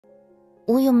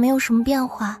我有没有什么变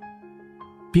化？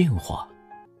变化？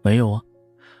没有啊，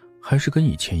还是跟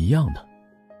以前一样的。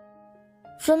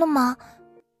真的吗？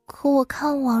可我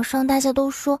看网上大家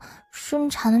都说生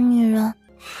产的女人……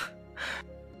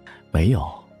没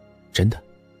有，真的，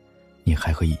你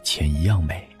还和以前一样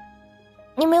美。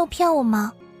你没有骗我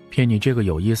吗？骗你这个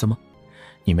有意思吗？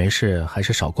你没事还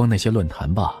是少逛那些论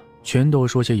坛吧，全都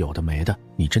说些有的没的，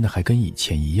你真的还跟以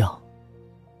前一样。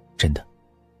真的。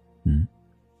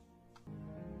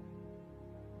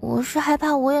我是害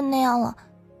怕我也那样了，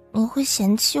你会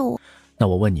嫌弃我。那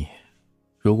我问你，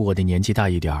如果我的年纪大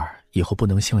一点儿，以后不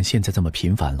能像现在这么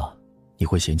频繁了，你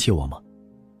会嫌弃我吗？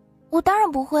我当然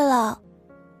不会了。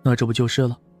那这不就是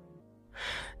了？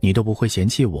你都不会嫌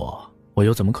弃我，我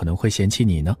又怎么可能会嫌弃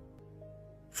你呢？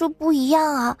这不一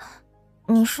样啊，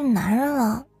你是男人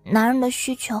了，男人的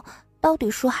需求到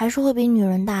底说还是会比女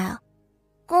人大啊。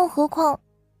更何况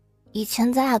以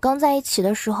前咱俩刚在一起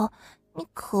的时候，你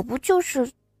可不就是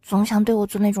总想对我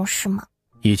做那种事吗？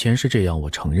以前是这样，我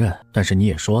承认，但是你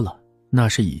也说了，那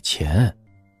是以前。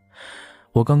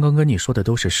我刚刚跟你说的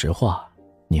都是实话，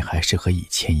你还是和以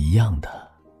前一样的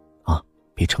啊！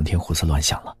别成天胡思乱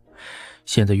想了。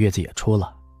现在月子也出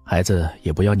了，孩子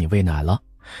也不要你喂奶了，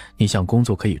你想工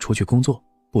作可以出去工作，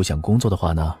不想工作的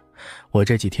话呢，我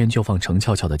这几天就放程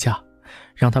俏俏的假，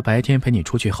让她白天陪你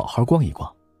出去好好逛一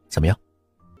逛，怎么样？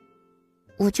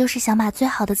我就是想把最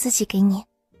好的自己给你，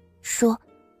说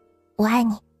我爱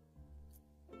你。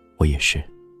我也是，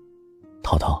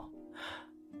涛涛，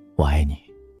我爱你。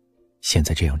现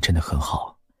在这样真的很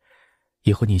好，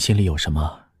以后你心里有什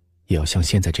么也要像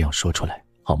现在这样说出来，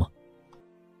好吗？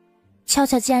俏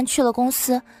俏既然去了公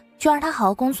司，就让她好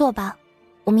好工作吧。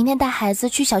我明天带孩子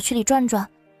去小区里转转，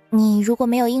你如果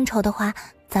没有应酬的话，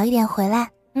早一点回来。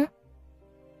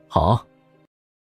好。